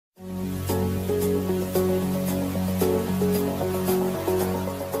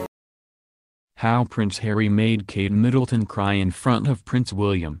How Prince Harry made Kate Middleton cry in front of Prince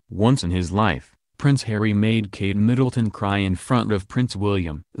William. Once in his life, Prince Harry made Kate Middleton cry in front of Prince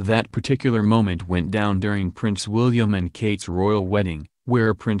William. That particular moment went down during Prince William and Kate's royal wedding,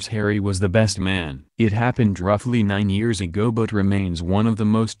 where Prince Harry was the best man. It happened roughly 9 years ago but remains one of the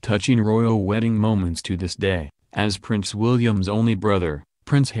most touching royal wedding moments to this day. As Prince William's only brother,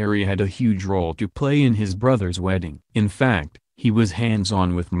 Prince Harry had a huge role to play in his brother's wedding. In fact, he was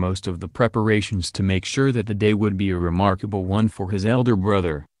hands-on with most of the preparations to make sure that the day would be a remarkable one for his elder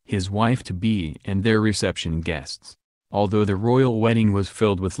brother, his wife-to-be and their reception guests. Although the royal wedding was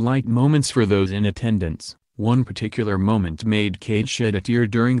filled with light moments for those in attendance, one particular moment made Kate shed a tear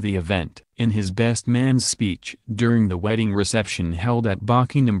during the event. In his best man's speech during the wedding reception held at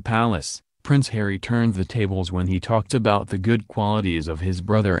Buckingham Palace, Prince Harry turned the tables when he talked about the good qualities of his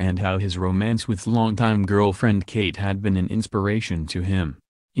brother and how his romance with longtime girlfriend Kate had been an inspiration to him.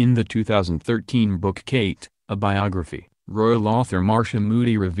 In the 2013 book Kate, a biography, royal author Marcia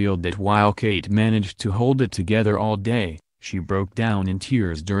Moody revealed that while Kate managed to hold it together all day, she broke down in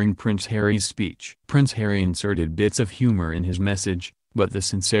tears during Prince Harry's speech. Prince Harry inserted bits of humor in his message, but the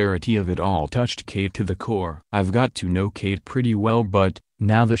sincerity of it all touched Kate to the core. "I've got to know Kate pretty well, but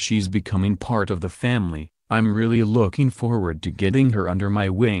now that she's becoming part of the family, I'm really looking forward to getting her under my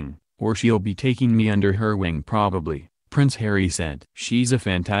wing, or she'll be taking me under her wing probably," Prince Harry said. "She's a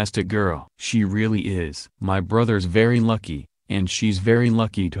fantastic girl. She really is. My brother's very lucky, and she's very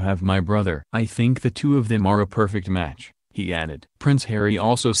lucky to have my brother. I think the two of them are a perfect match," he added. Prince Harry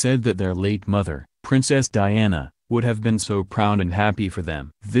also said that their late mother, Princess Diana, would have been so proud and happy for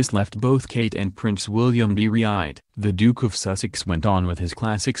them. This left both Kate and Prince William teary-eyed. The Duke of Sussex went on with his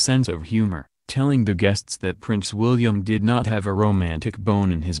classic sense of humor, telling the guests that Prince William did not have a romantic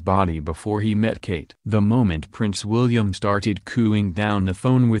bone in his body before he met Kate. "The moment Prince William started cooing down the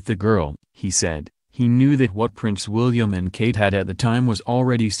phone with the girl," he said, "he knew that what Prince William and Kate had at the time was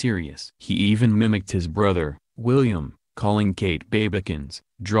already serious." He even mimicked his brother, William, calling Kate Babykins,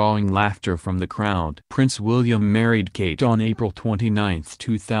 drawing laughter from the crowd. Prince William married Kate on April 29,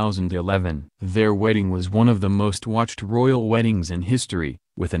 2011. Their wedding was one of the most watched royal weddings in history,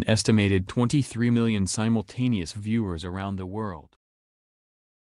 with an estimated 23 million simultaneous viewers around the world.